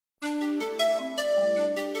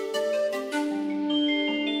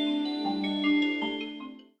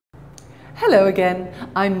Hello again,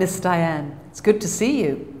 I'm Miss Diane. It's good to see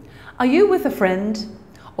you. Are you with a friend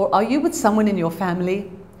or are you with someone in your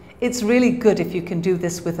family? It's really good if you can do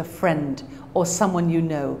this with a friend or someone you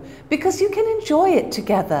know because you can enjoy it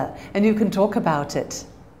together and you can talk about it.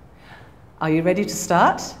 Are you ready to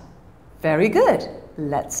start? Very good.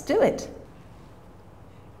 Let's do it.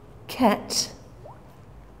 Ket.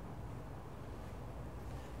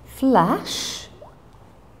 Flash.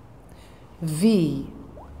 V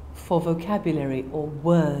for vocabulary or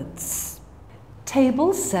words.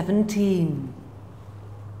 Table 17.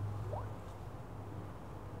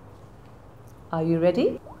 Are you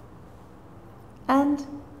ready? And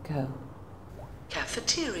go.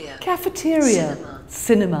 Cafeteria. Cafeteria.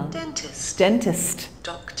 Cinema. Dentist. Dentist.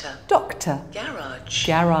 Doctor. Doctor. Garage.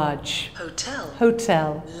 Garage. Hotel.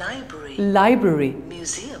 Hotel. Library. Library.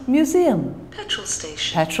 Museum. Museum. Petrol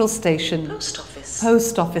station. Petrol station. Post office.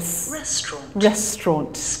 Post office. Restaurant.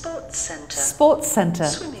 Restaurant. Sports center. Sports center.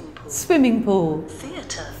 Swimming pool. Swimming pool.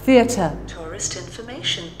 Theatre. Theatre. Tourist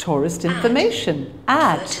information. Tourist information.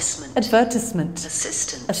 Ad. Advertisement. Advertisement.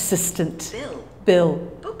 Assistant. Assistant. Bill.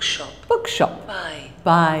 Bill. Bookshop. Bookshop. Buy.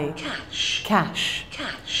 Buy. Cash. Cash.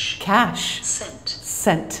 Cash. Cash. Cent.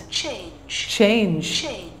 Cent. Change. Change.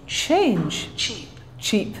 Change. Change. Cheap.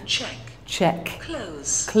 Cheap. Check. Check.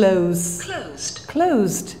 Close. Close. Closed.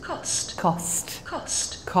 Closed. Cost. Cost.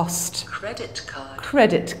 Cost. Cost. Credit card.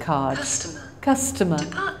 Credit card. Customer. Customer.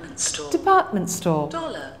 Department store. Department store.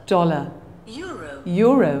 Dollar. Dollar. Euro.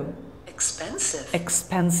 Euro. Expensive.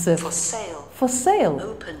 Expensive. For sale. For sale.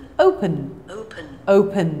 Open. Open. Open.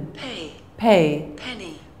 Open. Pay. Pay.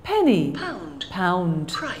 Penny. Penny. Pound. Pound.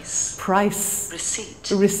 Price. Price.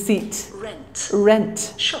 Receipt. Receipt. Rent.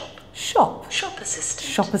 Rent. Shop. Shop. Shop assistant.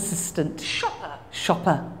 Shop assistant. Shopper.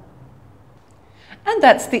 Shopper. And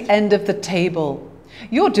that's the end of the table.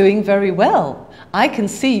 You're doing very well. I can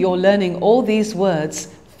see you're learning all these words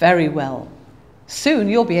very well. Soon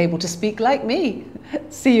you'll be able to speak like me.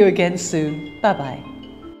 See you again soon. Bye-bye.